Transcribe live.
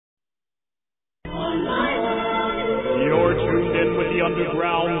the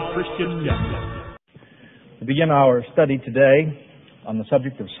Underground Christian Network. We begin our study today on the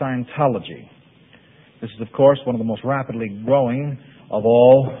subject of Scientology. This is, of course, one of the most rapidly growing of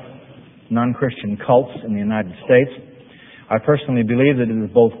all non-Christian cults in the United States. I personally believe that it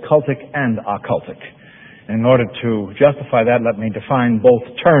is both cultic and occultic. In order to justify that, let me define both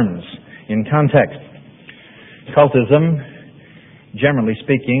terms in context. Cultism, generally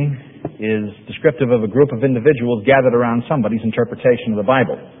speaking, is descriptive of a group of individuals gathered around somebody's interpretation of the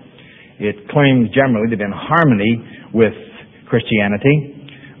Bible. It claims generally to be in harmony with Christianity,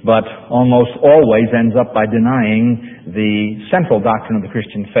 but almost always ends up by denying the central doctrine of the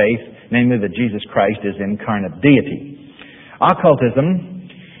Christian faith, namely that Jesus Christ is incarnate deity. Occultism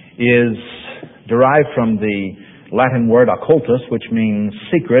is derived from the Latin word occultus, which means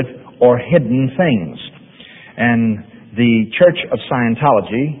secret or hidden things. And the Church of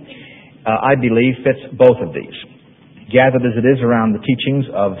Scientology, I believe, fits both of these. Gathered as it is around the teachings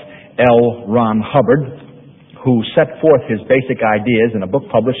of L. Ron Hubbard, who set forth his basic ideas in a book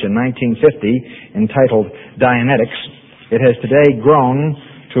published in 1950 entitled Dianetics, it has today grown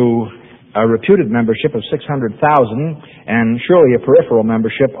to a reputed membership of 600,000 and surely a peripheral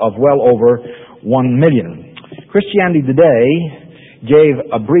membership of well over 1 million. Christianity Today gave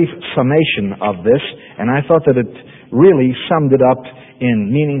a brief summation of this, and I thought that it really summed it up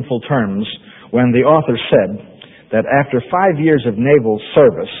in meaningful terms when the author said that after 5 years of naval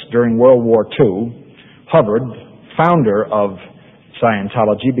service during World War II, Hubbard, founder of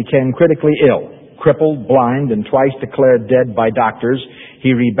Scientology, became critically ill. Crippled, blind, and twice declared dead by doctors,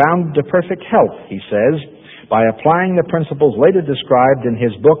 he rebounded to perfect health, he says, by applying the principles later described in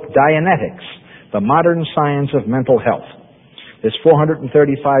his book Dianetics, The Modern Science of Mental Health. This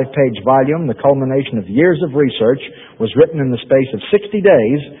 435-page volume, the culmination of years of research, was written in the space of 60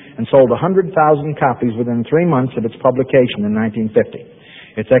 days and sold 100,000 copies within 3 months of its publication in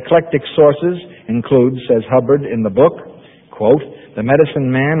 1950. Its eclectic sources include, says Hubbard in the book, quote, the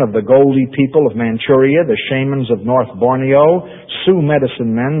medicine man of the Goldie people of Manchuria, the shamans of North Borneo, Sioux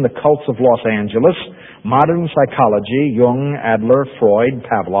medicine men, the cults of Los Angeles, modern psychology, Jung, Adler, Freud,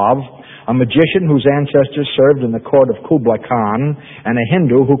 Pavlov, a magician whose ancestors served in the court of Kublai Khan, and a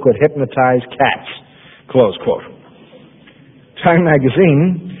Hindu who could hypnotize cats, close quote. Time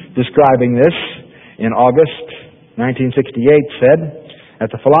magazine, describing this in August 1968, said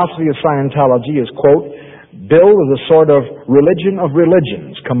that the philosophy of Scientology is, quote, billed as a sort of religion of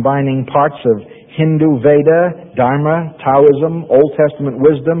religions, combining parts of Hindu Veda, Dharma, Taoism, Old Testament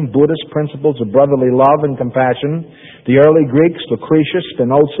wisdom, Buddhist principles of brotherly love and compassion, the early Greeks, Lucretius,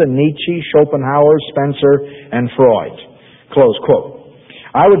 Spinoza, Nietzsche, Schopenhauer, Spencer, and Freud. Close quote.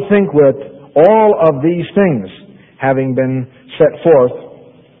 I would think with all of these things having been set forth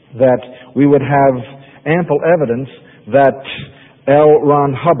that we would have ample evidence that L.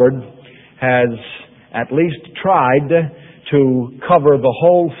 Ron Hubbard has at least tried to cover the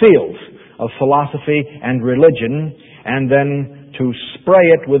whole field of philosophy and religion, and then to spray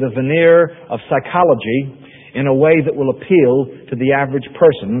it with a veneer of psychology in a way that will appeal to the average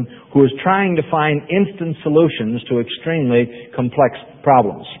person who is trying to find instant solutions to extremely complex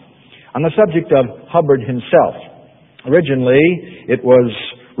problems. On the subject of Hubbard himself, originally it was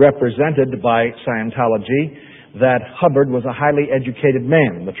represented by Scientology that Hubbard was a highly educated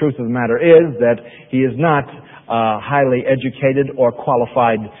man. The truth of the matter is that he is not a highly educated or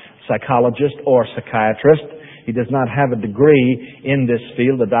qualified psychologist or psychiatrist. He does not have a degree in this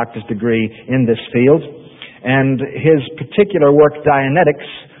field, a doctor's degree in this field. And his particular work,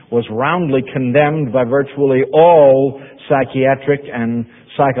 Dianetics, was roundly condemned by virtually all psychiatric and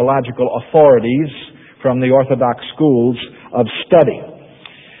psychological authorities from the orthodox schools of study.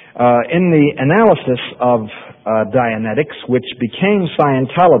 In the analysis of Dianetics, which became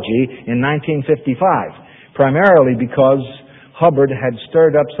Scientology in 1955, primarily because Hubbard had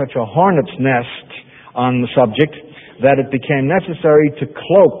stirred up such a hornet's nest on the subject that it became necessary to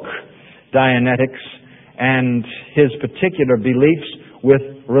cloak Dianetics and his particular beliefs with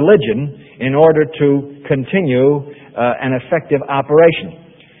religion in order to continue an effective operation.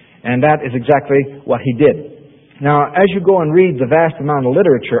 And that is exactly what he did. Now, as you go and read the vast amount of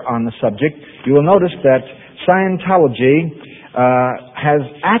literature on the subject, you will notice that Scientology has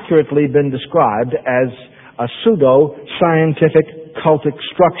accurately been described as a pseudo-scientific cultic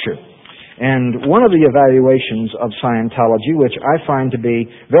structure. And one of the evaluations of Scientology, which I find to be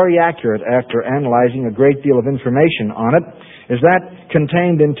very accurate after analyzing a great deal of information on it, is that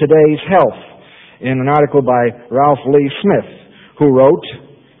contained in Today's Health in an article by Ralph Lee Smith, who wrote,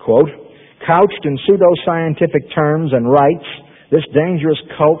 quote, couched in pseudo-scientific terms and rites, this dangerous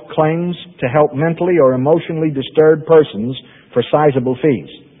cult claims to help mentally or emotionally disturbed persons for sizable fees.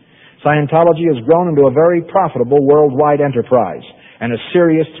 Scientology has grown into a very profitable worldwide enterprise and a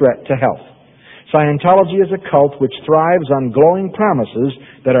serious threat to health. Scientology is a cult which thrives on glowing promises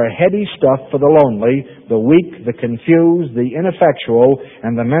that are heady stuff for the lonely, the weak, the confused, the ineffectual,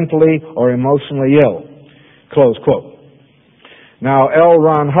 and the mentally or emotionally ill. Close quote. Now, L.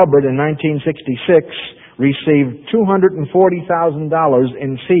 Ron Hubbard in 1966 received $240,000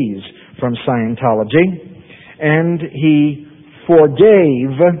 in fees from Scientology, and he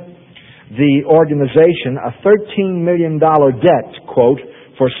forgave the organization a $13 million debt, quote,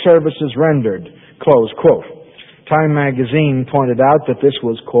 for services rendered, close quote. Time magazine pointed out that this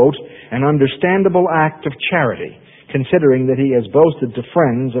was, quote, an understandable act of charity, considering that he has boasted to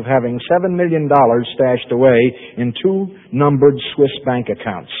friends of having $7 million stashed away in 2 numbered Swiss bank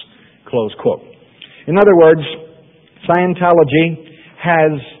accounts, close quote. In other words, Scientology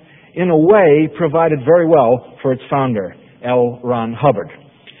has, in a way, provided very well for its founder, L. Ron Hubbard.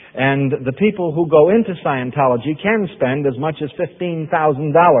 And the people who go into Scientology can spend as much as $15,000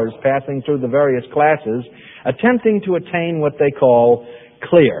 passing through the various classes, attempting to attain what they call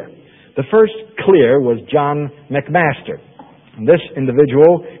clear. The first clear was John McMaster. This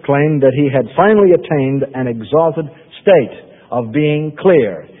individual claimed that he had finally attained an exalted state of being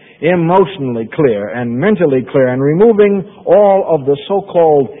clear, emotionally clear and mentally clear, and removing all of the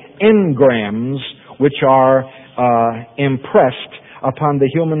so-called engrams which are impressed upon the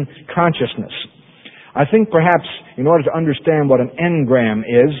human consciousness. I think perhaps in order to understand what an engram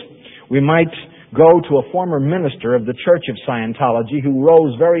is, we might go to a former minister of the Church of Scientology who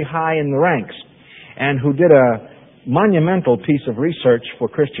rose very high in the ranks and who did a monumental piece of research for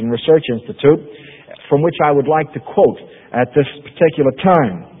Christian Research Institute, from which I would like to quote at this particular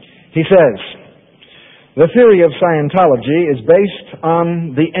time. He says, "The theory of Scientology is based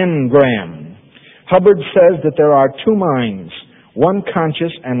on the engram. Hubbard says that there are 2 minds, one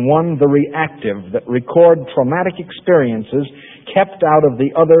conscious and one the reactive, that record traumatic experiences kept out of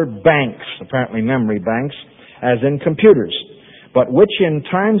the other banks, apparently memory banks, as in computers, but which in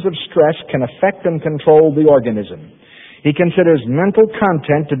times of stress can affect and control the organism. He considers mental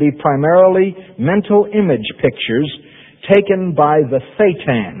content to be primarily mental image pictures taken by the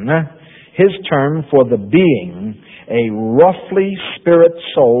Thetan, his term for the being, a roughly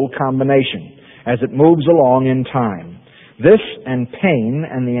spirit-soul combination, as it moves along in time. This and pain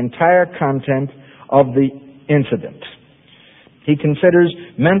and the entire content of the incident. He considers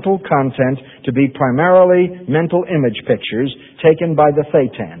mental content to be primarily mental image pictures taken by the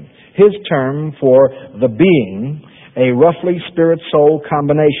Thetan, his term for the being, a roughly spirit-soul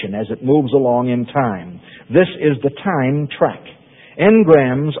combination as it moves along in time. This is the time track.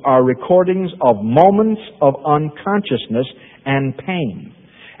 Engrams are recordings of moments of unconsciousness and pain,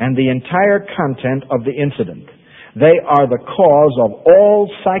 and the entire content of the incident. They are the cause of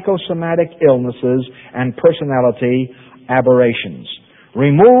all psychosomatic illnesses and personality aberrations.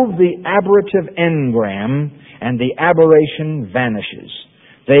 Remove the aberrative engram, and the aberration vanishes.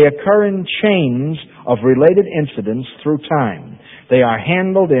 They occur in chains of related incidents through time. They are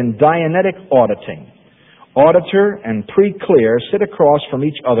handled in Dianetic auditing. Auditor and pre-clear sit across from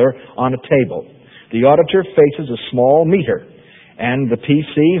each other on a table. The auditor faces a small meter, and the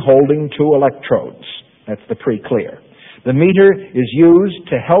PC holding 2 electrodes. That's the pre-clear. The meter is used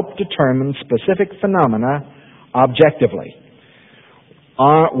to help determine specific phenomena objectively.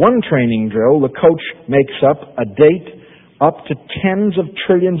 One training drill, the coach makes up a date up to tens of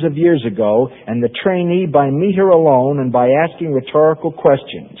trillions of years ago, and the trainee, by meter alone and by asking rhetorical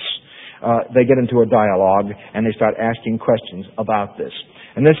questions, they get into a dialogue and they start asking questions about this.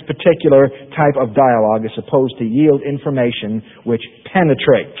 And this particular type of dialogue is supposed to yield information which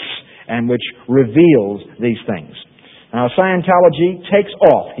penetrates and which reveals these things. Now, Scientology takes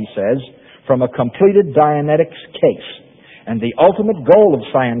off, he says, from a completed Dianetics case. And the ultimate goal of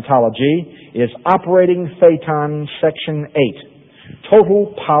Scientology is operating Phaeton Section 8.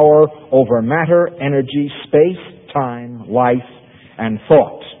 Total power over matter, energy, space, time, life, and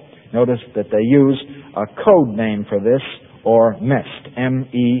thought. Notice that they use a code name for this, or MEST,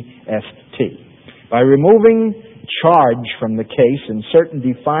 M-E-S-T. By removing charge from the case in certain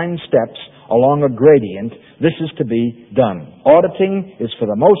defined steps along a gradient, this is to be done. Auditing is for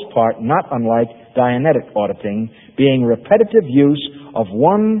the most part not unlike Dianetic auditing, being repetitive use of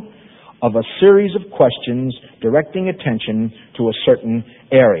one of a series of questions directing attention to a certain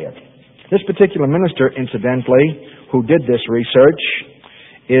area. This particular minister, incidentally, who did this research,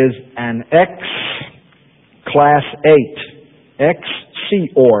 is an ex-Class 8, ex-Sea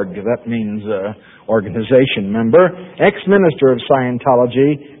Org, that means organization member, ex-minister of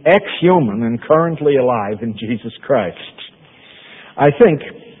Scientology, ex-human, and currently alive in Jesus Christ. I think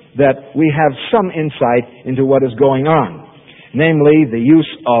that we have some insight into what is going on, namely the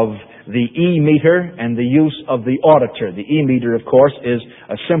use of the E-meter and the use of the auditor. The E-meter, of course, is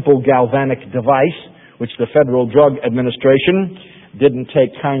a simple galvanic device which the Federal Drug Administration didn't take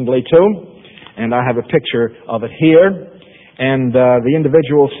kindly to, and I have a picture of it here. And the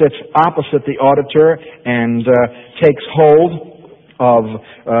individual sits opposite the auditor and takes hold of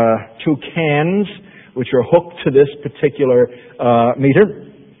two cans which are hooked to this particular meter.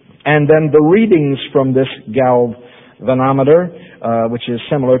 And then the readings from this galvanometer, which is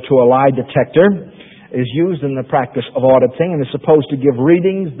similar to a lie detector, is used in the practice of auditing and is supposed to give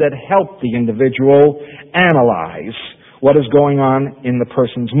readings that help the individual analyze what is going on in the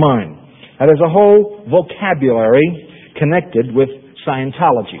person's mind. Now, there's a whole vocabulary connected with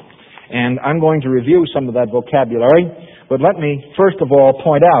Scientology, and I'm going to review some of that vocabulary, but let me first of all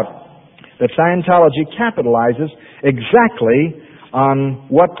point out that Scientology capitalizes exactly on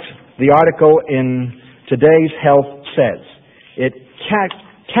what the article in Today's Health says. It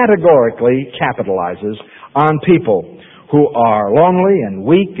categorically capitalizes on people who are lonely and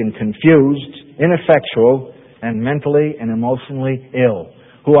weak and confused, ineffectual, and mentally and emotionally ill,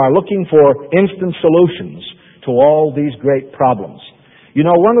 who are looking for instant solutions to all these great problems. You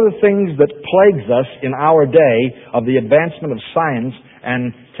know, one of the things that plagues us in our day of the advancement of science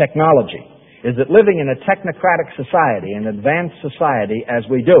and technology is that living in a technocratic society, an advanced society as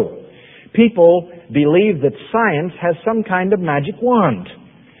we do, people believe that science has some kind of magic wand.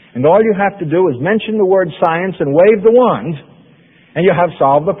 And all you have to do is mention the word science and wave the wand, and you have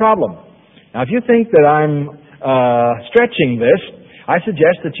solved the problem. Now, if you think that I'm stretching this, I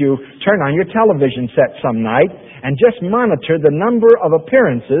suggest that you turn on your television set some night and just monitor the number of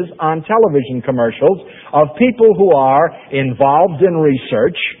appearances on television commercials of people who are involved in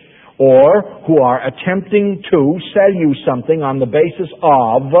research or who are attempting to sell you something on the basis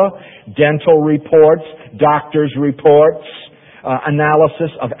of dental reports, doctor's reports, analysis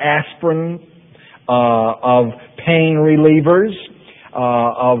of aspirin, of pain relievers,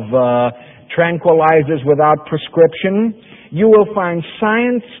 of tranquilizers without prescription. You will find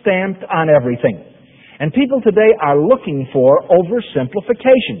science stamped on everything. And people today are looking for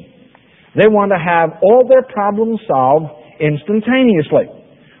oversimplification. They want to have all their problems solved instantaneously.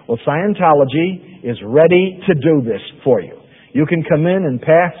 Well, Scientology is ready to do this for you. You can come in and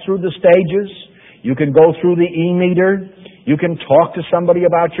pass through the stages. You can go through the E-meter. You can talk to somebody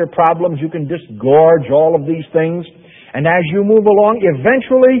about your problems. You can disgorge all of these things. And as you move along,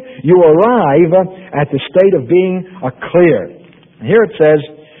 eventually you arrive at the state of being clear. And here it says,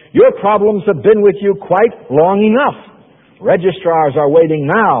 your problems have been with you quite long enough. Registrars are waiting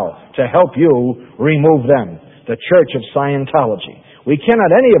now to help you remove them. The Church of Scientology. We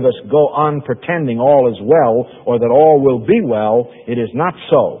cannot any of us go on pretending all is well or that all will be well. It is not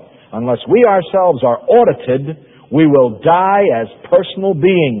so. Unless we ourselves are audited, we will die as personal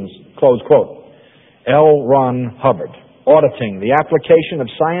beings. Close quote. L. Ron Hubbard. Auditing, the application of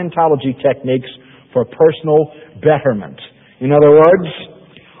Scientology techniques for personal betterment. In other words,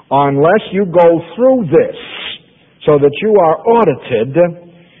 unless you go through this so that you are audited,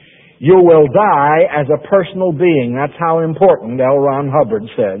 you will die as a personal being. That's how important, L. Ron Hubbard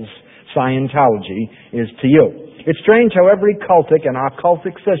says, Scientology is to you. It's strange how every cultic and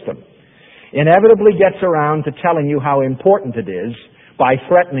occultic system inevitably gets around to telling you how important it is by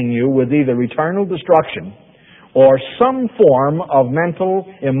threatening you with either eternal destruction or some form of mental,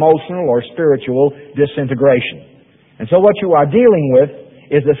 emotional, or spiritual disintegration. And so what you are dealing with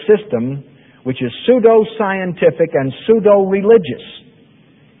is a system which is pseudo-scientific and pseudo-religious.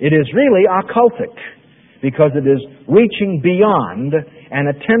 It is really occultic because it is reaching beyond and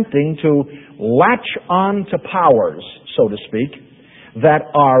attempting to latch on to powers, so to speak, that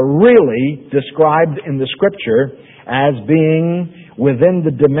are really described in the Scripture as being within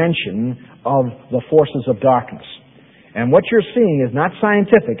the dimension of the forces of darkness. And what you're seeing is not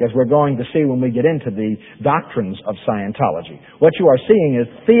scientific, as we're going to see when we get into the doctrines of Scientology. What you are seeing is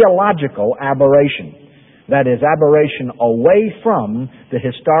theological aberration. That is, aberration away from the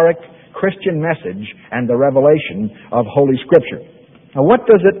historic Christian message and the revelation of Holy Scripture. Now, what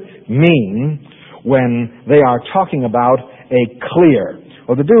does it mean when they are talking about a clear?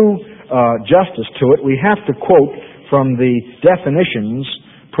 Well, to do justice to it, we have to quote from the definitions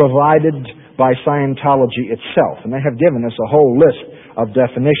provided by Scientology itself. And they have given us a whole list of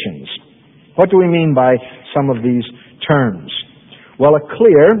definitions. What do we mean by some of these terms? Well, a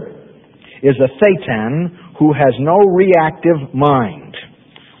clear is a thetan who has no reactive mind.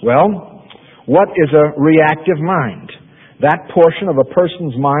 Well, what is a reactive mind? That portion of a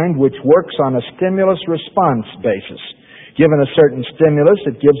person's mind which works on a stimulus-response basis. Given a certain stimulus,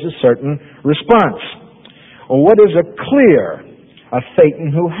 it gives a certain response. Well, what is a clear? A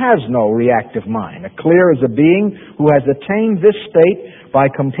thetan who has no reactive mind. A clear is a being who has attained this state by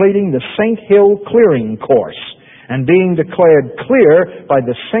completing the St. Hill clearing course and being declared clear by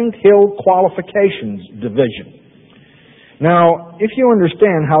the St. Hill Qualifications Division. Now, if you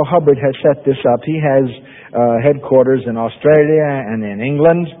understand how Hubbard has set this up, he has headquarters in Australia and in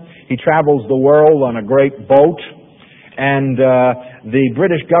England. He travels the world on a great boat. And the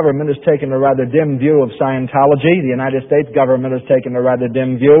British government has taken a rather dim view of Scientology. The United States government has taken a rather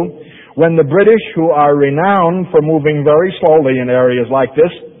dim view. When the British, who are renowned for moving very slowly in areas like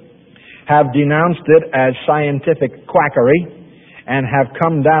this, have denounced it as scientific quackery and have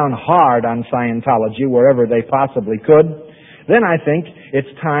come down hard on Scientology wherever they possibly could, then I think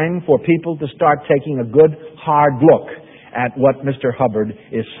it's time for people to start taking a good, hard look at what Mr. Hubbard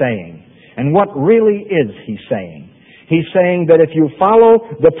is saying. And what really is he saying? He's saying that if you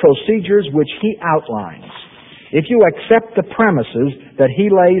follow the procedures which he outlines, if you accept the premises that he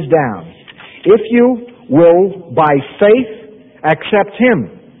lays down, if you will, by faith, accept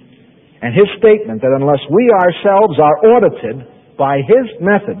him and his statement that unless we ourselves are audited by his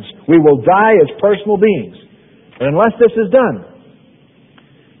methods, we will die as personal beings. But unless this is done,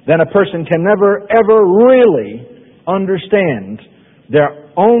 then a person can never, ever really understand their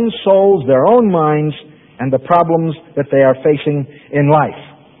own souls, their own minds, and the problems that they are facing in life.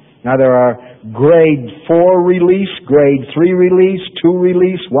 Now, there are grade 4 release, grade 3 release, 2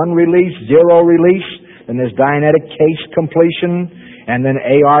 release, 1 release, 0 release, and there's Dianetic case completion, and then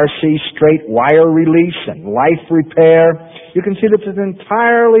ARC straight wire release and life repair. You can see that it's an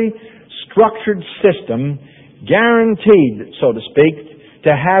entirely structured system, guaranteed, so to speak,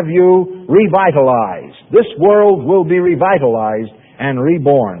 to have you revitalized. This world will be revitalized and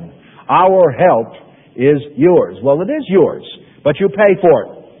reborn. Our help is yours. Well, it is yours, but you pay for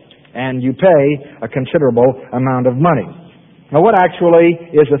it, and you pay a considerable amount of money. Now, what actually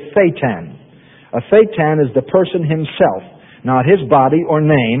is a thetan? A thetan is the person himself, not his body or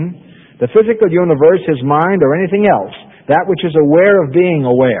name, the physical universe, his mind, or anything else, that which is aware of being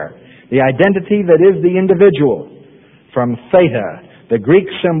aware, the identity that is the individual. From theta, the Greek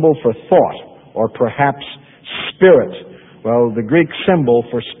symbol for thought, or perhaps spirit. Well, the Greek symbol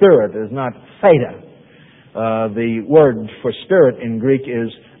for spirit is not theta. The word for spirit in Greek is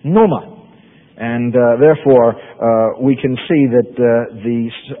pneuma. And therefore, we can see that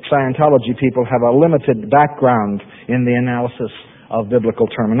the Scientology people have a limited background in the analysis of biblical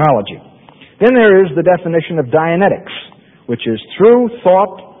terminology. Then there is the definition of Dianetics, which is through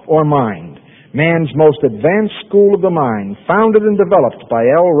thought or mind, man's most advanced school of the mind, founded and developed by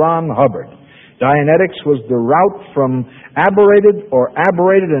L. Ron Hubbard. Dianetics was the route from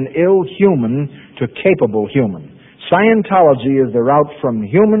aberrated and ill human to capable human. Scientology is the route from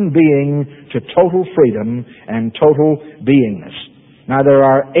human being to total freedom and total beingness. Now, there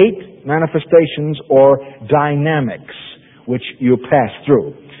are 8 manifestations or dynamics which you pass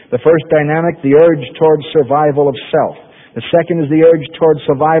through. The first dynamic, the urge towards survival of self. The second is the urge towards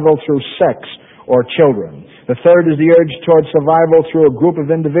survival through sex or children. The third is the urge towards survival through a group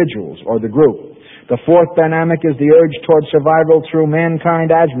of individuals or the group. The fourth dynamic is the urge towards survival through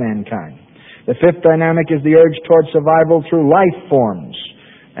mankind as mankind. The fifth dynamic is the urge towards survival through life forms,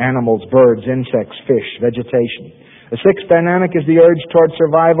 animals, birds, insects, fish, vegetation. The sixth dynamic is the urge towards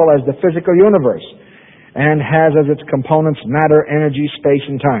survival as the physical universe and has as its components matter, energy, space,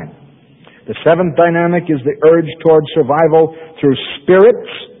 and time. The seventh dynamic is the urge towards survival through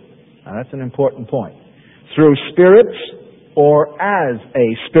spirits. Now, that's an important point. Through spirits or as a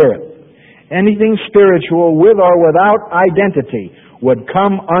spirit. Anything spiritual with or without identity would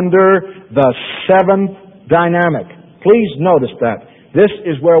come under the seventh dynamic. Please notice that. This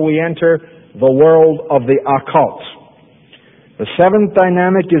is where we enter the world of the occult. The seventh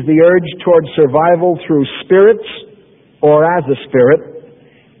dynamic is the urge towards survival through spirits or as a spirit.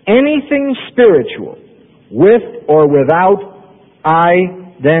 Anything spiritual with or without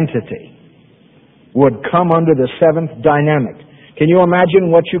identity would come under the seventh dynamic. Can you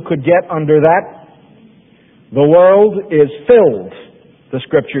imagine what you could get under that? The world is filled, the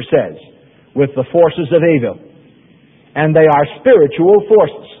Scripture says, with the forces of evil. And they are spiritual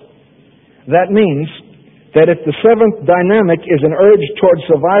forces. That means that if the seventh dynamic is an urge towards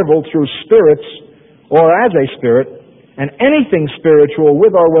survival through spirits or as a spirit, and anything spiritual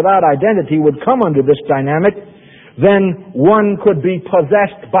with or without identity would come under this dynamic, then one could be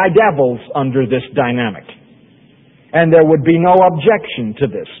possessed by devils under this dynamic. And there would be no objection to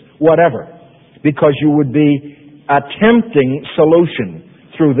this, whatever, because you would be attempting solution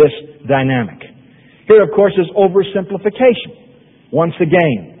through this dynamic. Here, of course, is oversimplification, once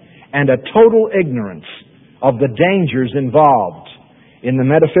again, and a total ignorance of the dangers involved in the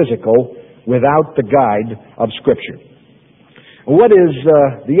metaphysical without the guide of Scripture. What is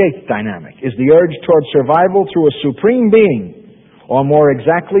the eighth dynamic? Is the urge toward survival through a supreme being, or more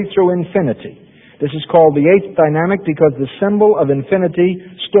exactly through infinity. This is called the eighth dynamic because the symbol of infinity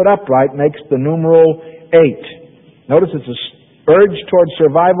stood upright makes the numeral 8. Notice it's an urge toward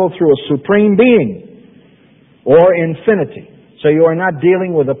survival through a supreme being, or infinity. So you are not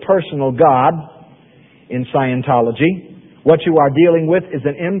dealing with a personal God in Scientology. What you are dealing with is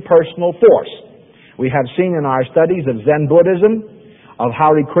an impersonal force. We have seen in our studies of Zen Buddhism, of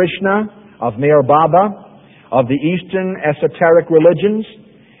Hare Krishna, of Meher Baba, of the Eastern esoteric religions,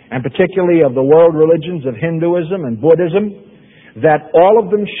 and particularly of the world religions of Hinduism and Buddhism, that all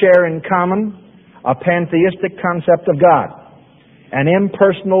of them share in common a pantheistic concept of God, an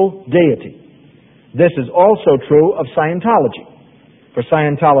impersonal deity. This is also true of Scientology. For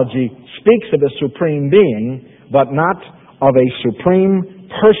Scientology speaks of a supreme being, but not of a supreme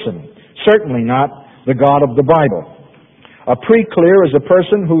person, certainly not the God of the Bible. A pre-clear is a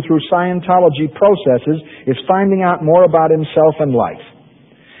person who through Scientology processes is finding out more about himself and life.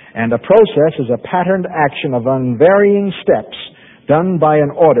 And a process is a patterned action of unvarying steps done by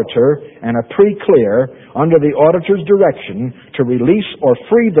an auditor and a pre-clear under the auditor's direction to release or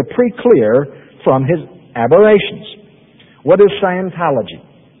free the pre-clear from his aberrations. What is Scientology?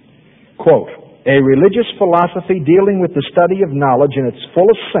 Quote, a religious philosophy dealing with the study of knowledge in its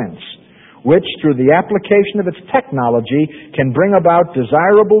fullest sense, which, through the application of its technology, can bring about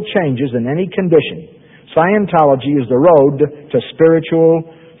desirable changes in any condition. Scientology is the road to spiritual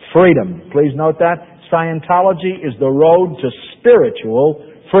freedom. Please note that. Scientology is the road to spiritual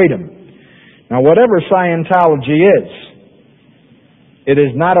freedom. Now, whatever Scientology is, it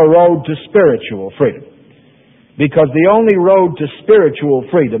is not a road to spiritual freedom. Because the only road to spiritual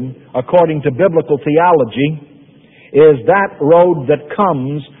freedom, according to biblical theology, is that road that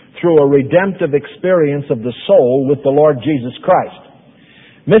comes through a redemptive experience of the soul with the Lord Jesus Christ.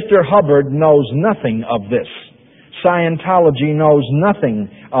 Mr. Hubbard knows nothing of this. Scientology knows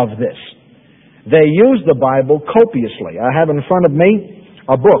nothing of this. They use the Bible copiously. I have in front of me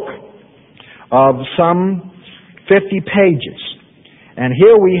a book of some 50 pages. And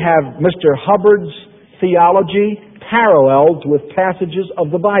here we have Mr. Hubbard's theology paralleled with passages of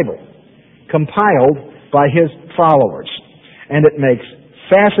the Bible, compiled by his followers. And it makes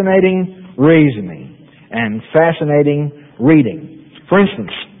fascinating reasoning and fascinating reading. For instance,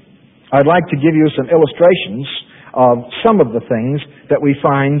 I'd like to give you some illustrations of some of the things that we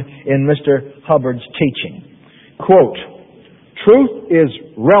find in Mr. Hubbard's teaching. Quote, truth is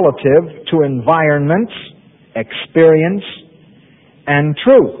relative to environments, experience, and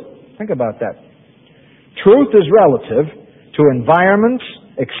truth. Think about that. Truth is relative to environments,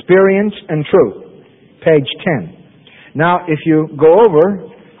 experience, and truth. Page 10. Now, if you go over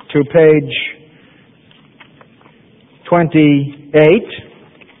to page 28,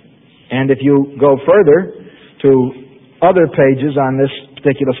 and if you go further to other pages on this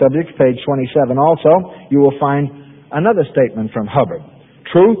particular subject, page 27 also, you will find another statement from Hubbard.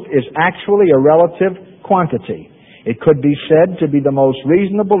 Truth is actually a relative quantity. It could be said to be the most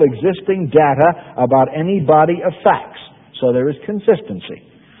reasonable existing data about any body of facts. So there is consistency.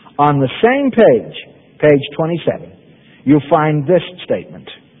 On the same page, page 27, you find this statement.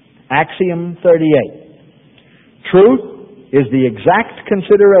 Axiom 38. Truth is the exact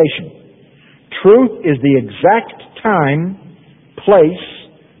consideration. Truth is the exact time, place,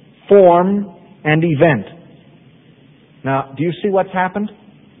 form, and event. Now, do you see what's happened?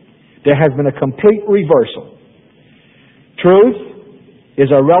 There has been a complete reversal. Truth is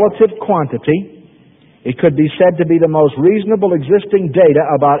a relative quantity. It could be said to be the most reasonable existing data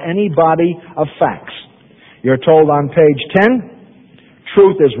about any body of facts. You're told on page 10,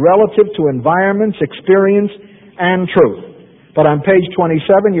 truth is relative to environments, experience, and truth. But on page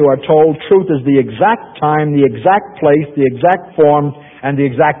 27, you are told truth is the exact time, the exact place, the exact form, and the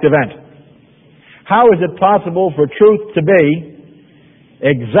exact event. How is it possible for truth to be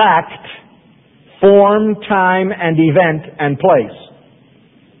exact form, time, and event, and place,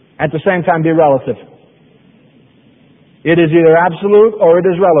 at the same time be relative? It is either absolute or it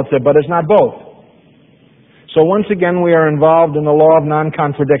is relative, but it's not both. So once again, we are involved in the law of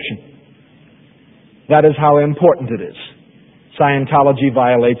non-contradiction. That is how important it is. Scientology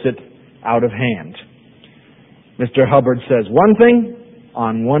violates it out of hand. Mr. Hubbard says one thing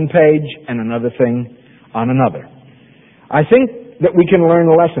on one page and another thing on another. I think that we can learn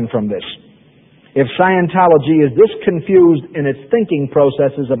a lesson from this. if Scientology is this confused in its thinking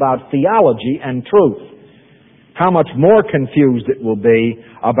processes about theology and truth, how much more confused it will be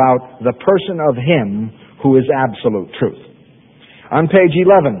about the person of Him who is absolute truth. On page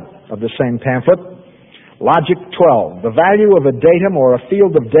 11 of the same pamphlet, Logic 12, the value of a datum or a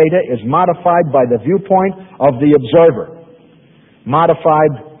field of data is modified by the viewpoint of the observer.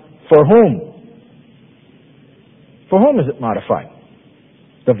 Modified for whom? For whom is it modified?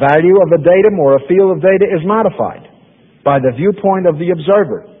 The value of a datum or a field of data is modified by the viewpoint of the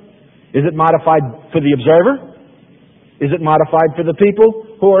observer. Is it modified for the observer? Is it modified for the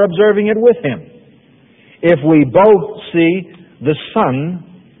people who are observing it with him? If we both see the sun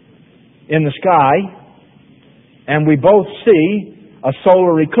in the sky and we both see a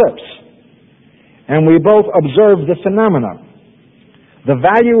solar eclipse and we both observe the phenomena, the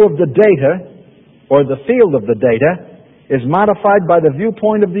value of the data or the field of the data is modified by the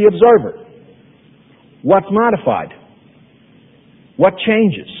viewpoint of the observer. What's modified? What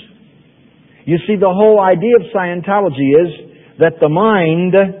changes? You see, the whole idea of Scientology is that the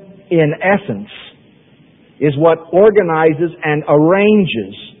mind, in essence, is what organizes and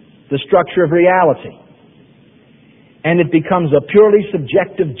arranges the structure of reality. And it becomes a purely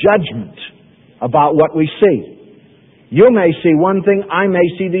subjective judgment about what we see. You may see one thing, I may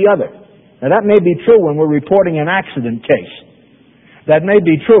see the other. Now that may be true when we're reporting an accident case. That may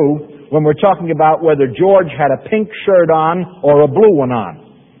be true when we're talking about whether George had a pink shirt on or a blue one on.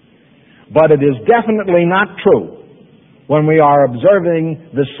 But it is definitely not true when we are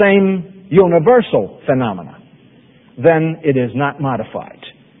observing the same universal phenomena. Then it is not modified.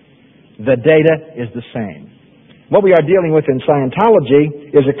 The data is the same. What we are dealing with in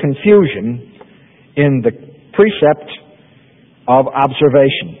Scientology is a confusion in the precept of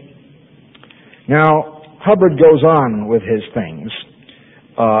observation. Now, Hubbard goes on with his things,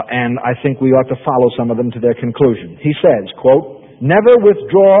 and I think we ought to follow some of them to their conclusion. He says, quote, "Never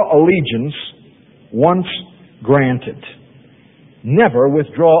withdraw allegiance once granted." Never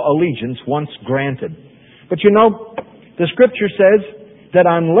withdraw allegiance once granted. But you know, the Scripture says that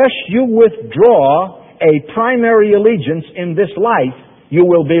unless you withdraw a primary allegiance in this life, you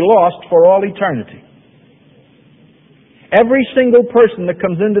will be lost for all eternity. Every single person that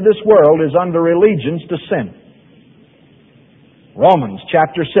comes into this world is under allegiance to sin. Romans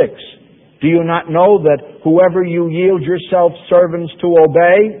chapter 6. Do you not know that whoever you yield yourself servants to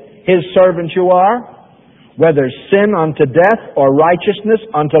obey, his servants you are? Whether sin unto death or righteousness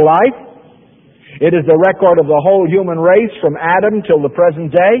unto life? It is the record of the whole human race from Adam till the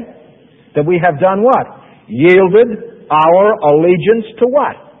present day that we have done what? Yielded our allegiance to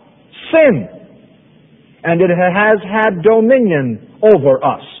what? Sin. And it has had dominion over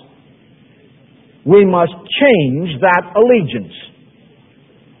us. We must change that allegiance.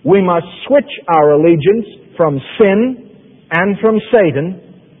 We must switch our allegiance from sin and from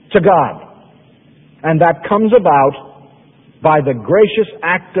Satan to God. And that comes about by the gracious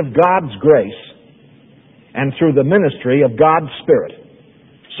act of God's grace and through the ministry of God's Spirit,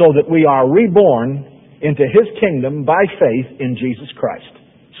 so that we are reborn into His kingdom by faith in Jesus Christ.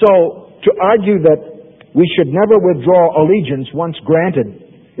 So, to argue that we should never withdraw allegiance once granted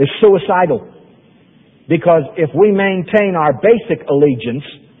is suicidal. Because if we maintain our basic allegiance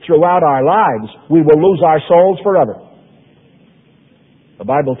throughout our lives, we will lose our souls forever. The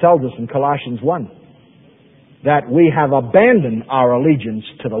Bible tells us in Colossians 1 that we have abandoned our allegiance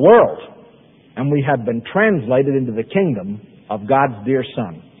to the world and we have been translated into the kingdom of God's dear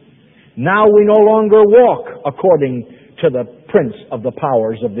Son. Now we no longer walk according to the prince of the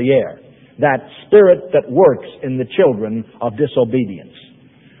powers of the air, that spirit that works in the children of disobedience.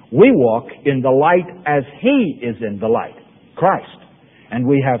 We walk in the light as He is in the light, Christ. And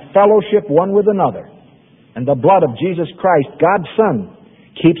we have fellowship one with another. And the blood of Jesus Christ, God's Son,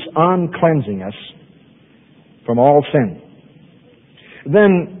 keeps on cleansing us from all sin.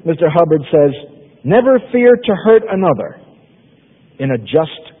 Then Mr. Hubbard says, never fear to hurt another in a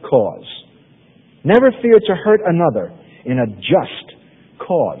just cause. Never fear to hurt another in a just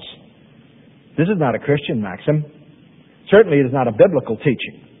cause. This is not a Christian maxim. Certainly it is not a biblical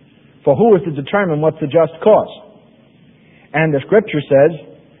teaching. For who is to determine what's the just cause? And the Scripture says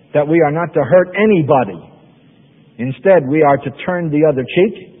that we are not to hurt anybody. Instead, we are to turn the other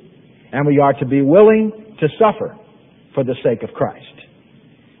cheek, and we are to be willing to suffer for the sake of Christ.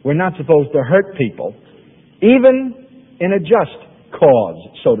 We're not supposed to hurt people, even in a just cause,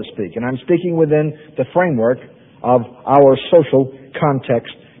 so to speak. And I'm speaking within the framework of our social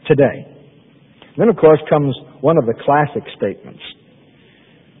context today. Then, of course, comes one of the classic statements.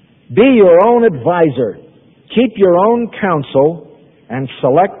 Be your own advisor. Keep your own counsel and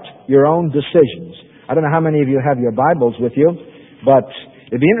select your own decisions. I don't know how many of you have your Bibles with you, but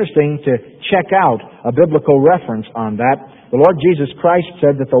it'd be interesting to check out a biblical reference on that. The Lord Jesus Christ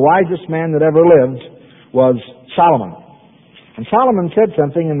said that the wisest man that ever lived was Solomon. And Solomon said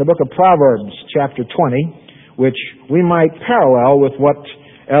something in the book of Proverbs, chapter 20, which we might parallel with what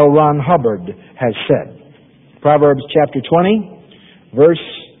L. Ron Hubbard has said. Proverbs chapter 20, verse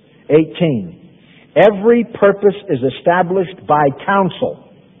 18. Every purpose is established by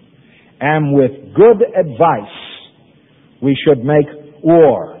counsel, and with good advice we should make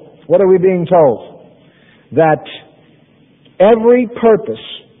war. What are we being told? That every purpose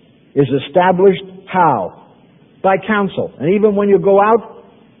is established how? By counsel. And even when you go out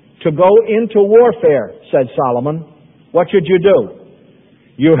to go into warfare, said Solomon, what should you do?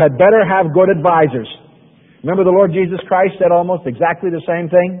 You had better have good advisors. Remember the Lord Jesus Christ said almost exactly the same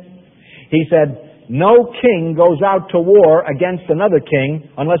thing? He said, no king goes out to war against another king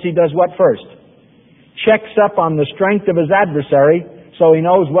unless he does what first? Checks up on the strength of his adversary so he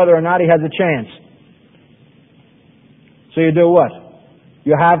knows whether or not he has a chance. So you do what?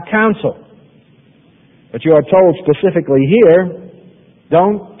 You have counsel. But you are told specifically here,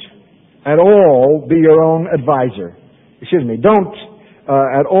 don't at all be your own advisor. Don't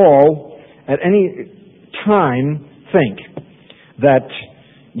at all, at any time, think that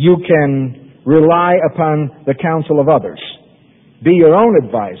you can rely upon the counsel of others. Be your own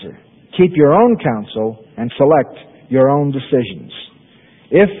advisor. Keep your own counsel and select your own decisions.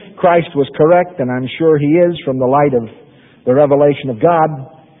 If Christ was correct, and I'm sure he is from the light of the revelation of God,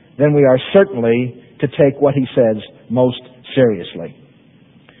 then we are certainly to take what he says most seriously.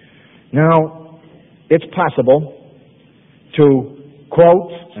 Now, it's possible to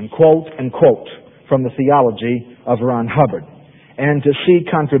quote and quote and quote from the theology of Ron Hubbard and to see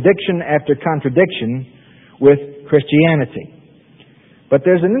contradiction after contradiction with Christianity. But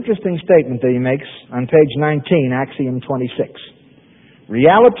there's an interesting statement that he makes on page 19, Axiom 26.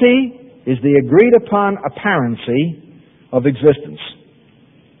 Reality is the agreed upon apparency of existence.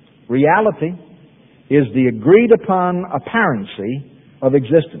 Reality is the agreed upon apparency of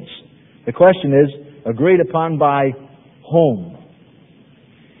existence. The question is, agreed upon by whom?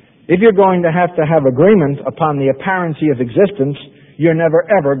 If you're going to have agreement upon the apparency of existence, you're never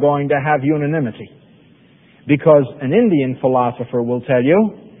ever going to have unanimity. Because an Indian philosopher will tell you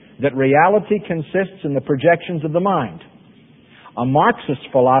that reality consists in the projections of the mind. A Marxist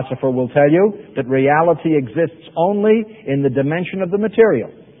philosopher will tell you that reality exists only in the dimension of the material.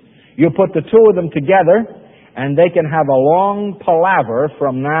 You put the two of them together, and they can have a long palaver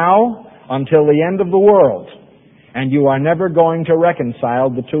from now until the end of the world. And you are never going to reconcile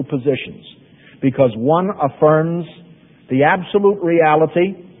the two positions, because one affirms the absolute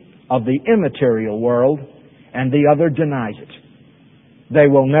reality of the immaterial world, and the other denies it. They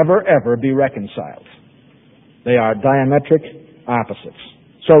will never, ever be reconciled. They are diametric opposites.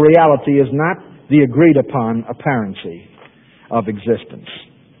 So reality is not the agreed-upon apparency of existence.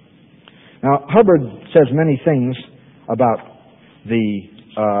 Now, Hubbard says many things about the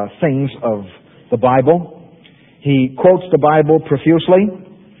things of the Bible. He quotes the Bible profusely.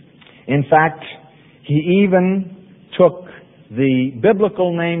 In fact, he even took the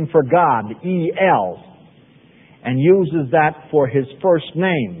biblical name for God, E-L, and uses that for his first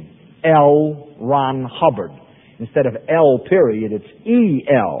name, L. Ron Hubbard. Instead of L period, it's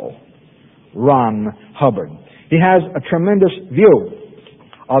E-L, Ron Hubbard. He has a tremendous view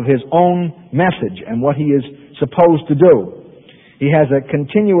of his own message and what he is supposed to do. He has a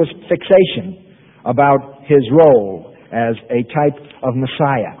continuous fixation about his role as a type of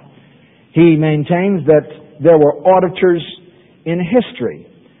Messiah. He maintains that there were auditors in history.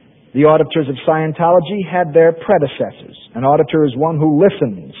 The auditors of Scientology had their predecessors. An auditor is one who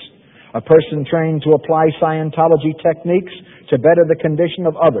listens, a person trained to apply Scientology techniques to better the condition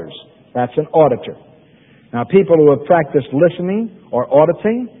of others. That's an auditor. Now, people who have practiced listening or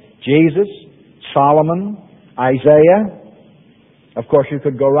auditing, Jesus, Solomon, Isaiah, of course you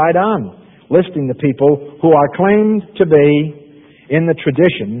could go right on listing the people who are claimed to be in the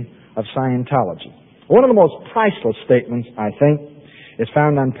tradition of Scientology. One of the most priceless statements, I think, is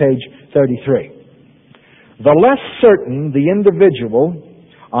found on page 33. The less certain the individual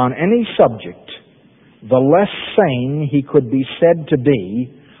on any subject, the less sane he could be said to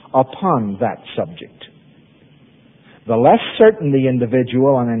be upon that subject. The less certain the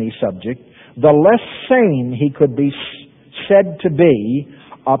individual on any subject, the less sane he could be said to be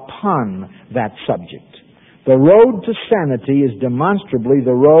upon that subject. The road to sanity is demonstrably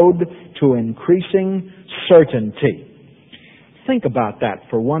the road to increasing certainty. Think about that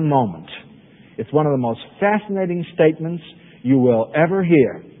for one moment. It's one of the most fascinating statements you will ever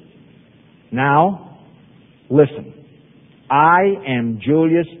hear. Now, listen. I am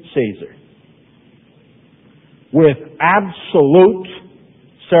Julius Caesar. With absolute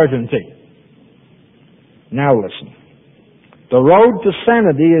certainty. Now listen. The road to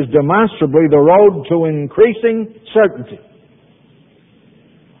sanity is demonstrably the road to increasing certainty.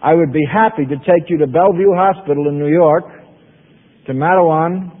 I would be happy to take you to Bellevue Hospital in New York, to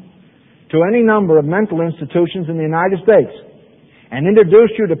Mattawan, to any number of mental institutions in the United States, and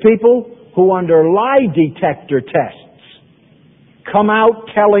introduce you to people who, under lie detector tests, come out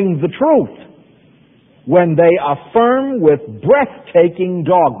telling the truth when they affirm with breathtaking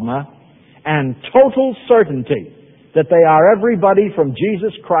dogma and total certainty that they are everybody from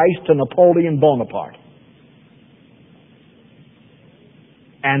Jesus Christ to Napoleon Bonaparte.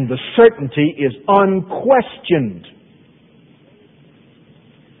 And the certainty is unquestioned.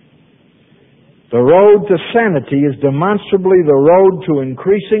 The road to sanity is demonstrably the road to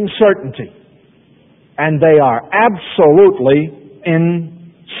increasing certainty. And they are absolutely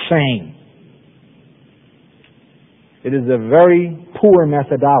insane. It is a very poor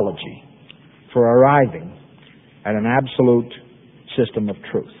methodology for arriving at an absolute system of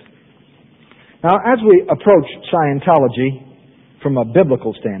truth. Now, as we approach Scientology from a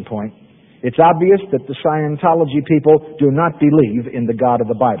biblical standpoint, it's obvious that the Scientology people do not believe in the God of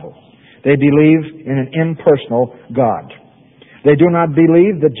the Bible. They believe in an impersonal God. They do not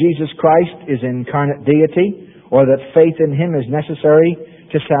believe that Jesus Christ is incarnate deity or that faith in Him is necessary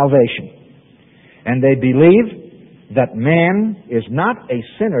to salvation. And they believe that man is not a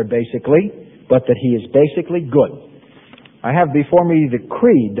sinner, basically, but that he is basically good. I have before me the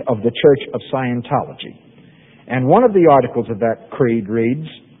creed of the Church of Scientology. And one of the articles of that creed reads,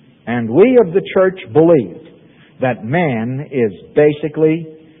 "And we of the church believe that man is basically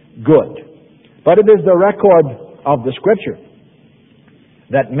good." But it is the record of the Scripture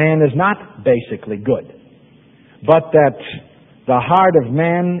that man is not basically good, but that the heart of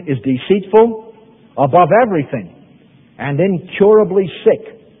man is deceitful above everything and incurably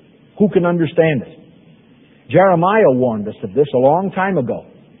sick. Who can understand it? Jeremiah warned us of this a long time ago.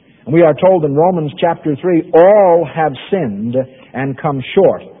 And we are told in Romans chapter 3, all have sinned and come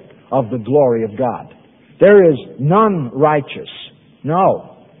short of the glory of God. There is none righteous.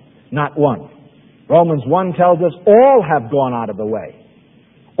 No, not one. Romans 1 tells us all have gone out of the way.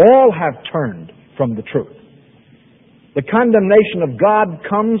 All have turned from the truth. The condemnation of God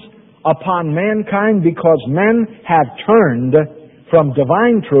comes upon mankind because men have turned from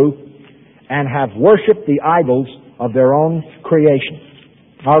divine truth and have worshipped the idols of their own creation.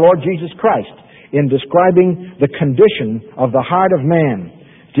 Our Lord Jesus Christ, in describing the condition of the heart of man,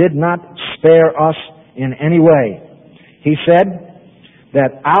 did not spare us in any way. He said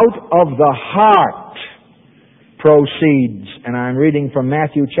that out of the heart proceeds, and I'm reading from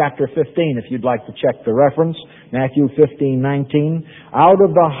Matthew chapter 15, if you'd like to check the reference, Matthew 15:19. Out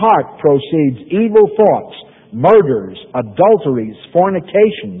of the heart proceeds evil thoughts, murders, adulteries,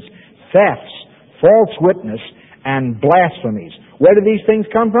 fornications, thefts, false witness, and blasphemies. Where do these things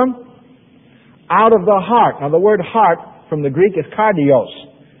come from? Out of the heart. Now, the word heart from the Greek is cardios.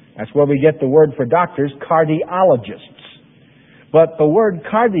 That's where we get the word for doctors, cardiologists. But the word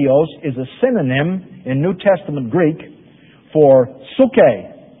cardios is a synonym in New Testament Greek for psyche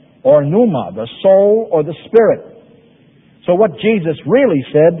or pneuma, the soul or the spirit. So what Jesus really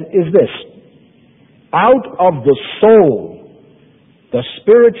said is this: out of the soul, the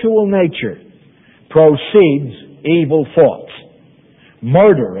spiritual nature, proceeds evil thoughts,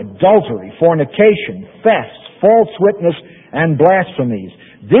 murder, adultery, fornication, thefts, false witness, and blasphemies.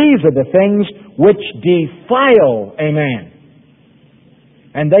 These are the things which defile a man.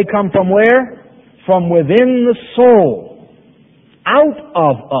 And they come from where? From within the soul, out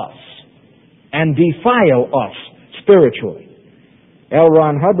of us, and defile us spiritually. L.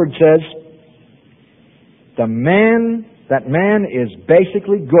 Ron Hubbard says, that man is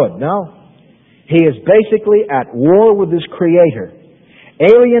basically good. No, he is basically at war with his Creator,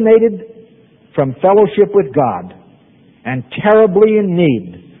 alienated from fellowship with God, and terribly in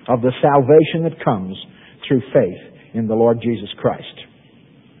need of the salvation that comes through faith in the Lord Jesus Christ.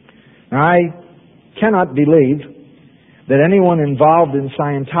 Now, I cannot believe that anyone involved in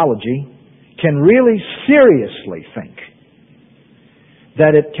Scientology can really seriously think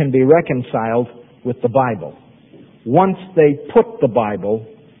that it can be reconciled with the Bible once they put the Bible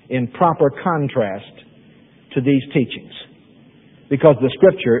in proper contrast to these teachings, because the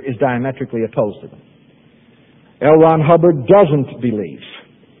Scripture is diametrically opposed to them. L. Ron Hubbard doesn't believe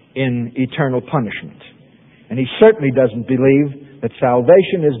in eternal punishment, and he certainly doesn't believe that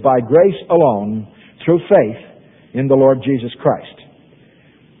salvation is by grace alone, through faith, in the Lord Jesus Christ.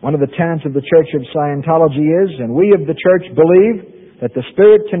 One of the tenets of the Church of Scientology is, and we of the Church believe, that the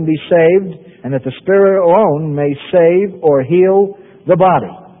Spirit can be saved and that the Spirit alone may save or heal the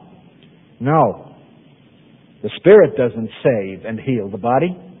body. No. The Spirit doesn't save and heal the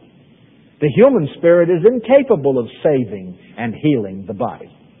body. The human spirit is incapable of saving and healing the body.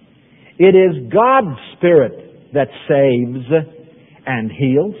 It is God's Spirit that saves and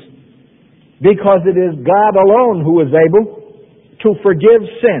heals, because it is God alone who is able to forgive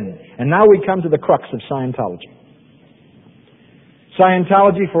sin. And now we come to the crux of Scientology.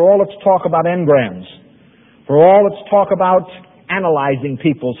 Scientology, for all its talk about engrams, for all its talk about analyzing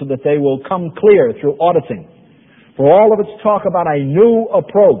people so that they will come clear through auditing, for all of its talk about a new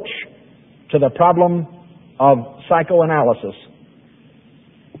approach to the problem of psychoanalysis,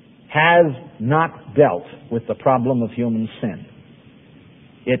 has not dealt with the problem of human sin.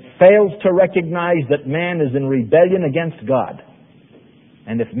 It fails to recognize that man is in rebellion against God.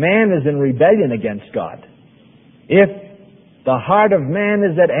 And if man is in rebellion against God, if the heart of man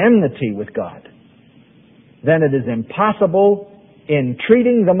is at enmity with God, then it is impossible in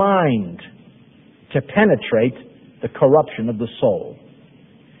treating the mind to penetrate the corruption of the soul.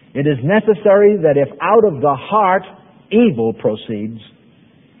 It is necessary that if out of the heart evil proceeds,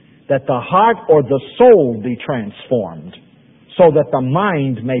 that the heart or the soul be transformed so that the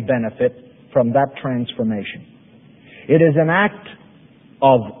mind may benefit from that transformation. It is an act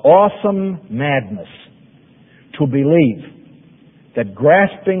of awesome madness to believe that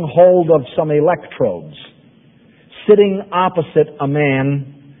grasping hold of some electrodes, sitting opposite a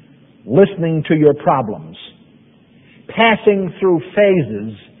man, listening to your problems, passing through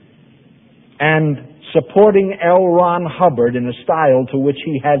phases, and supporting L. Ron Hubbard in a style to which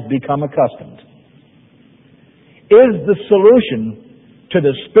he has become accustomed, is the solution to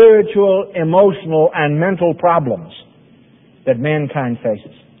the spiritual, emotional, and mental problems that mankind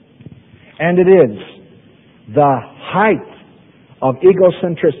faces. And it is the height of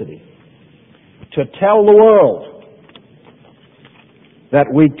egocentricity to tell the world that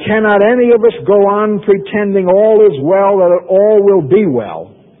we cannot any of us go on pretending all is well, that all will be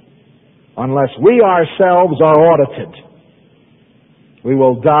well, unless we ourselves are audited. We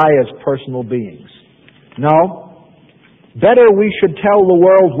will die as personal beings. No. Better we should tell the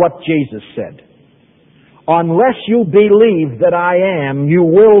world what Jesus said. Unless you believe that I am, you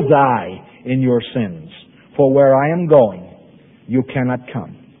will die in your sins. For where I am going, you cannot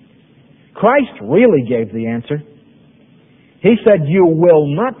come. Christ really gave the answer. He said, you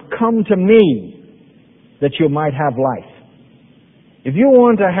will not come to me that you might have life. If you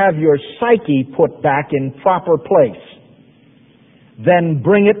want to have your psyche put back in proper place, then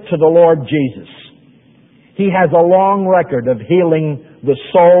bring it to the Lord Jesus. He has a long record of healing the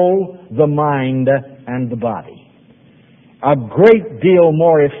soul, the mind, and the body. A great deal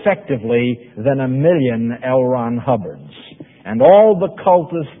more effectively than a million L. Ron Hubbards and all the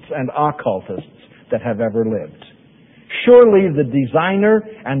cultists and occultists that have ever lived. Surely the designer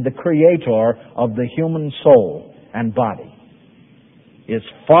and the creator of the human soul and body is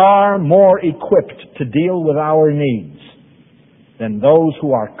far more equipped to deal with our needs than those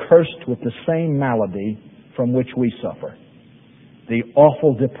who are cursed with the same malady from which we suffer, the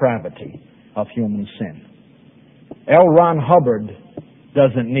awful depravity of human sin. L. Ron Hubbard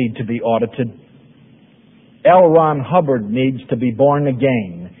doesn't need to be audited. L. Ron Hubbard needs to be born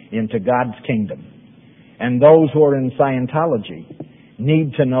again into God's kingdom. And those who are in Scientology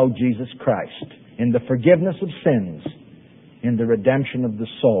need to know Jesus Christ in the forgiveness of sins, in the redemption of the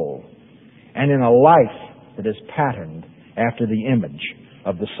soul, and in a life that is patterned after the image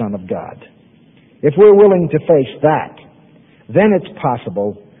of the Son of God. If we're willing to face that, then it's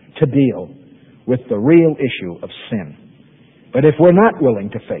possible to deal with the real issue of sin. But if we're not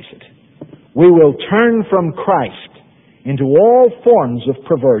willing to face it, we will turn from Christ into all forms of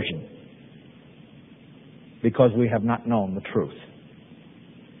perversion because we have not known the truth.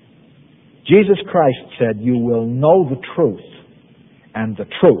 Jesus Christ said, you will know the truth, and the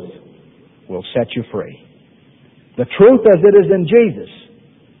truth will set you free. The truth as it is in Jesus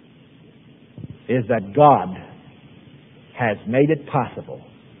is that God has made it possible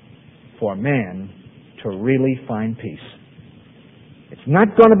for man to really find peace. It's not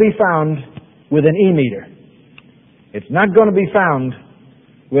going to be found with an e-meter. It's not going to be found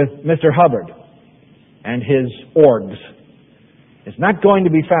with Mr. Hubbard and his orgs. It's not going to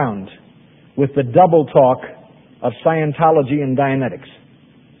be found with the double talk of Scientology and Dianetics.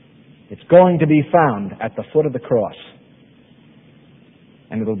 It's going to be found at the foot of the cross.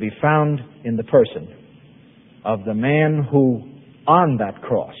 And it will be found in the person of the man who, on that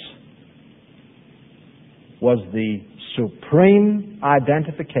cross, was the supreme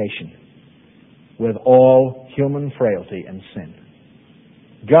identification with all human frailty and sin.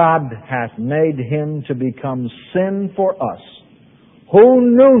 God hath made him to become sin for us, who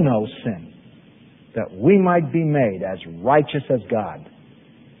knew no sin, that we might be made as righteous as God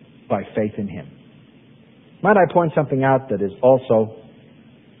by faith in him. Might I point something out that is also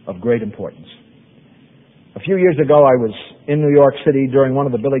of great importance? A few years ago, I was in New York City during one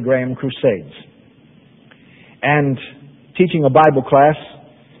of the Billy Graham crusades and teaching a Bible class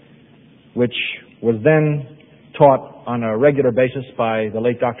which was then taught on a regular basis by the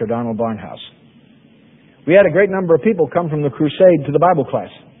late Dr. Donald Barnhouse. We had a great number of people come from the crusade to the Bible class.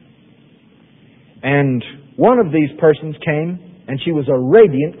 And one of these persons came, and she was a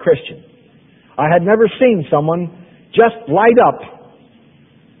radiant Christian. I had never seen someone just light up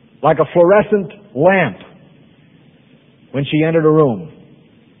like a fluorescent lamp when she entered a room.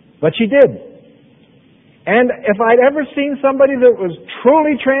 But she did. And if I'd ever seen somebody that was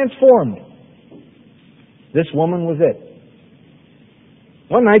truly transformed, this woman was it.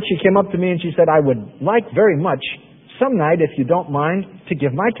 One night she came up to me and she said, I would like very much some night, if you don't mind, to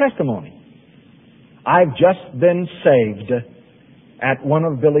give my testimony. I've just been saved at one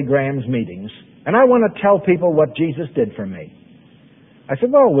of Billy Graham's meetings, and I want to tell people what Jesus did for me. I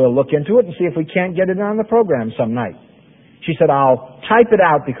said, well, we'll look into it and see if we can't get it on the program some night. She said, I'll type it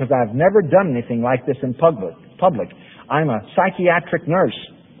out because I've never done anything like this in public. I'm a psychiatric nurse.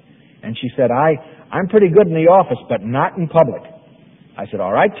 And she said, I'm pretty good in the office, but not in public. I said,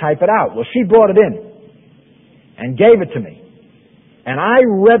 all right, type it out. Well, she brought it in and gave it to me. And I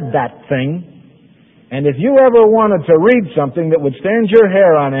read that thing, and if you ever wanted to read something that would stand your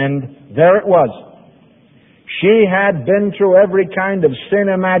hair on end, there it was. She had been through every kind of sin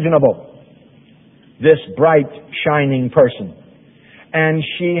imaginable, this bright, shining person. And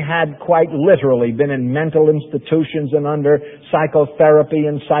she had quite literally been in mental institutions and under psychotherapy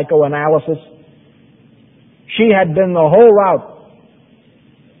and psychoanalysis. She had been the whole route.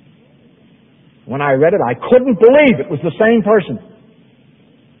 When I read it, I couldn't believe it was the same person.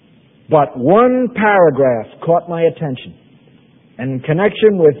 But one paragraph caught my attention. And in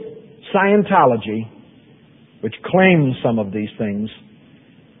connection with Scientology, which claims some of these things,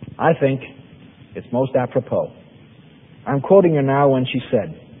 I think it's most apropos. I'm quoting her now when she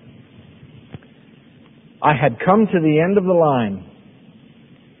said, I had come to the end of the line.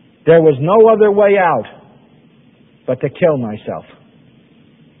 There was no other way out but to kill myself.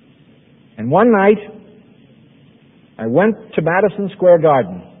 And one night, I went to Madison Square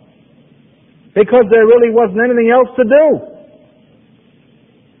Garden because there really wasn't anything else to do.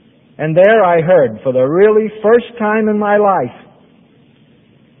 And there I heard, for the really first time in my life,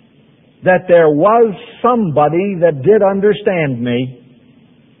 that there was somebody that did understand me,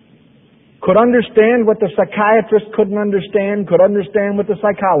 could understand what the psychiatrist couldn't understand, could understand what the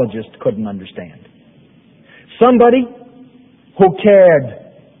psychologist couldn't understand. Somebody who cared.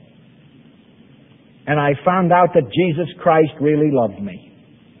 And I found out that Jesus Christ really loved me.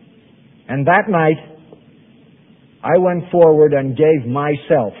 And that night, I went forward and gave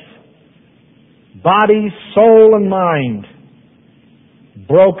myself, body, soul, and mind,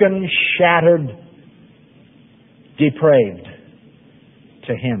 broken, shattered, depraved,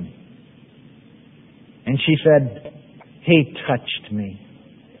 to Him. And she said, He touched me.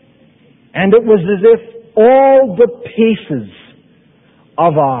 And it was as if all the pieces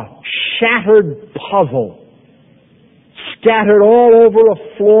of a shattered puzzle scattered all over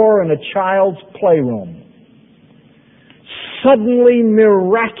a floor in a child's playroom suddenly,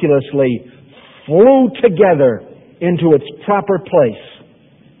 miraculously flew together into its proper place.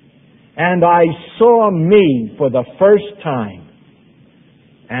 And I saw me for the first time.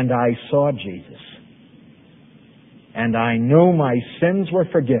 And I saw Jesus. And I knew my sins were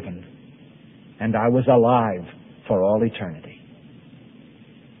forgiven. And I was alive for all eternity.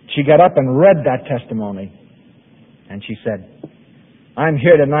 She got up and read that testimony. And she said, I'm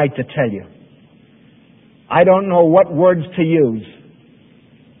here tonight to tell you, I don't know what words to use,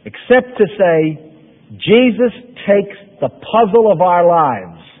 except to say, Jesus takes the puzzle of our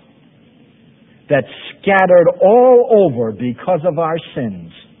lives that's scattered all over because of our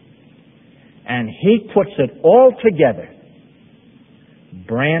sins, and He puts it all together,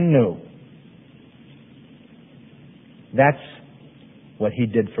 brand new. That's what He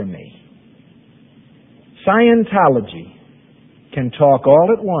did for me. Scientology can talk all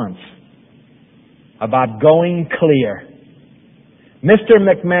at once about going clear. Mr.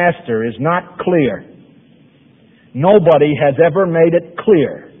 McMaster is not clear. Nobody has ever made it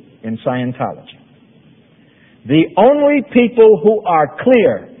clear in Scientology. The only people who are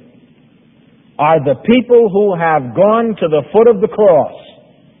clear are the people who have gone to the foot of the cross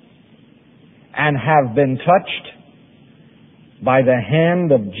and have been touched by the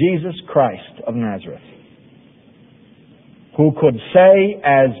hand of Jesus Christ of Nazareth, who could say,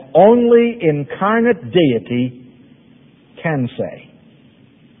 as only incarnate deity can say,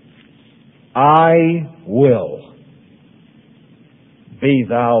 I will be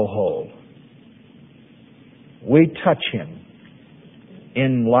thou whole. We touch him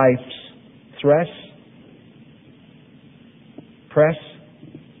in life's press,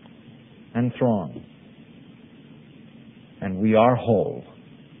 and throng, and we are whole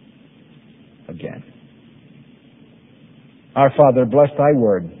again. Our Father, bless thy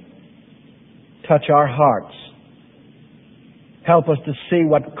word. Touch our hearts. Help us to see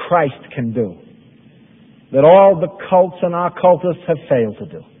what Christ can do, that all the cults and occultists have failed to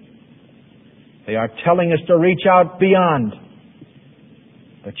do. They are telling us to reach out beyond,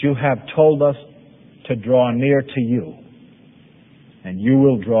 but you have told us to draw near to you, and you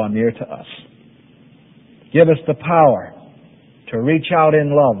will draw near to us. Give us the power to reach out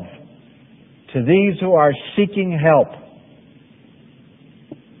in love to these who are seeking help,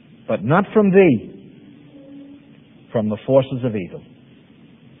 but not from thee, from the forces of evil.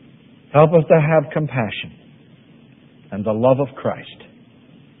 Help us to have compassion and the love of Christ,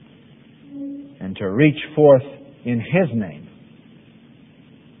 and to reach forth in his name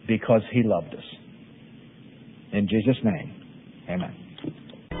because he loved us. In Jesus' name, amen.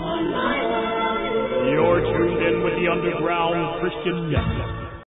 You're tuned in with the Underground Christian Network.